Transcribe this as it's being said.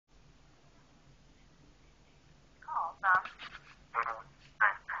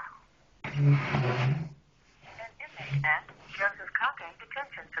An inmate at Joseph Cockayne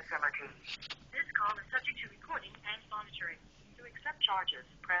Detention Facility. This call is subject to recording and monitoring. To accept charges,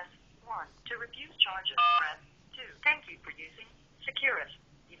 press 1. To refuse charges, press 2. Thank you for using Securus.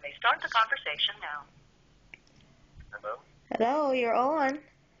 You may start the conversation now. Hello? Hello, you're on.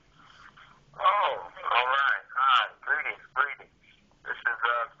 Oh, all right. Hi. Greetings. This is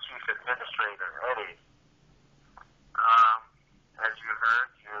Chief Administrator, Eddie. As you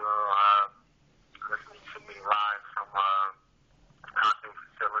heard, you're listening to me live from Cockayne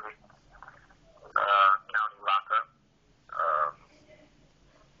Facility, County Lockup.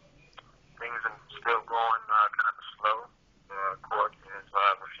 Things are still going kind of slow. The court is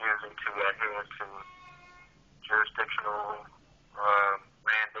refusing to adhere to jurisdictional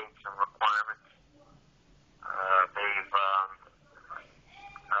mandates and requirements. They've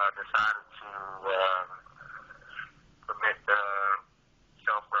decided to permit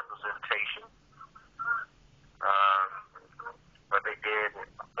self-representation, but they did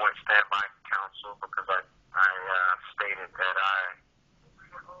appoint standby counsel because I stated that I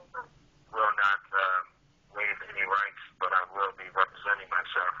will not waive any rights, but I will be representing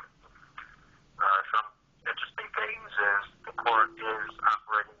myself. Some interesting things is the court is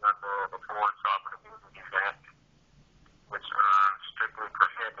operating under the Foreign Sovereign Immunities Act, which strictly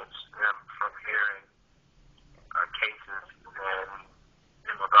prohibits them from hearing cases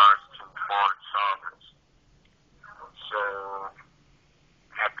in regards to foreign sovereigns. So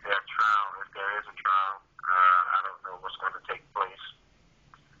after that trial, if there is a trial, I don't know what's going to take place.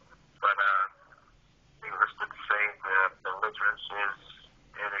 But needless to say, the belligerence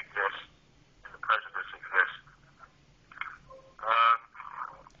exists, and the prejudice exists.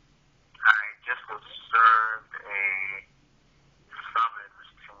 I just was served a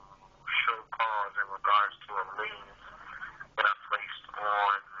summons to show cause in regards to a lien that I placed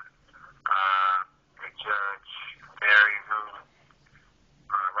on a judge, Mary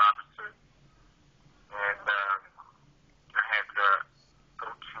Robinson, and I had to go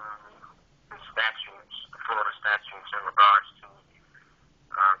to the statutes, the Florida statutes in regards to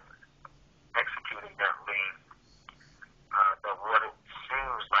executing that lien. But what it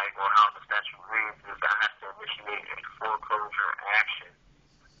seems like, or how the statute reads, is I have to initiate a foreclosure action.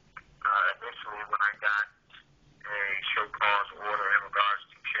 Initially, when I got a show cause order in regards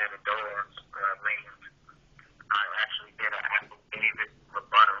to Shannon Doran's lien, I actually did an affidavit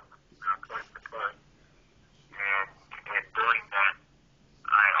rebuttal, point to point. And in doing that,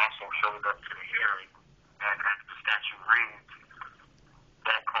 I also showed up to the hearing. And as the statute reads,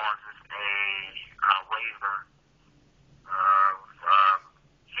 that causes a waiver of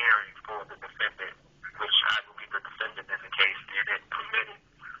hearing for the defendant, which I believe the defendant in the case did. It permitted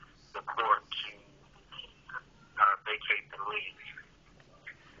the court to vacate the lien.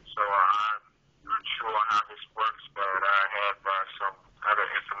 So I'm not sure how this works, but I have some other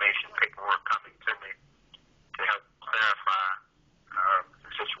information, paperwork coming to me to help clarify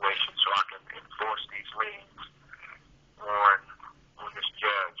the situation so I can enforce these liens on this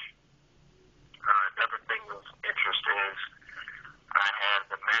judge. Another thing of interest is I have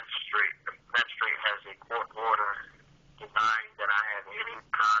the magistrate. The magistrate has a court order denying that I have any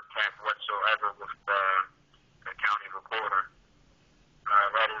contact whatsoever with the county recorder.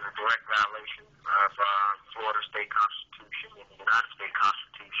 That is a direct violation of Florida State Constitution and the United States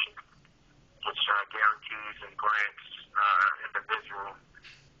Constitution, which guarantees and grants individual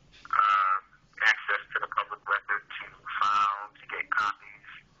access to the public record to file, to get copies,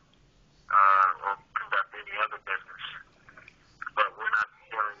 or conduct any other business. But we're not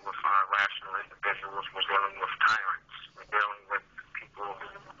dealing with rational individuals. We're dealing with tyrants. We're dealing with people who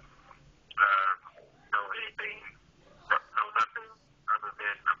know nothing other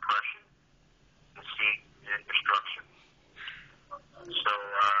than oppression, deceit, and destruction. So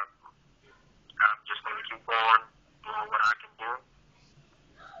I'm just going to keep on doing what I can do,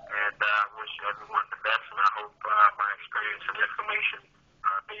 and wish everyone the best, and I hope my experience and information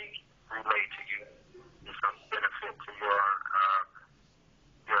be relayed to you is some benefit to your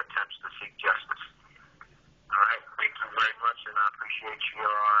attempts to seek justice. All right, thank you very much, and I appreciate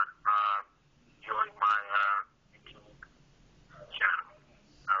your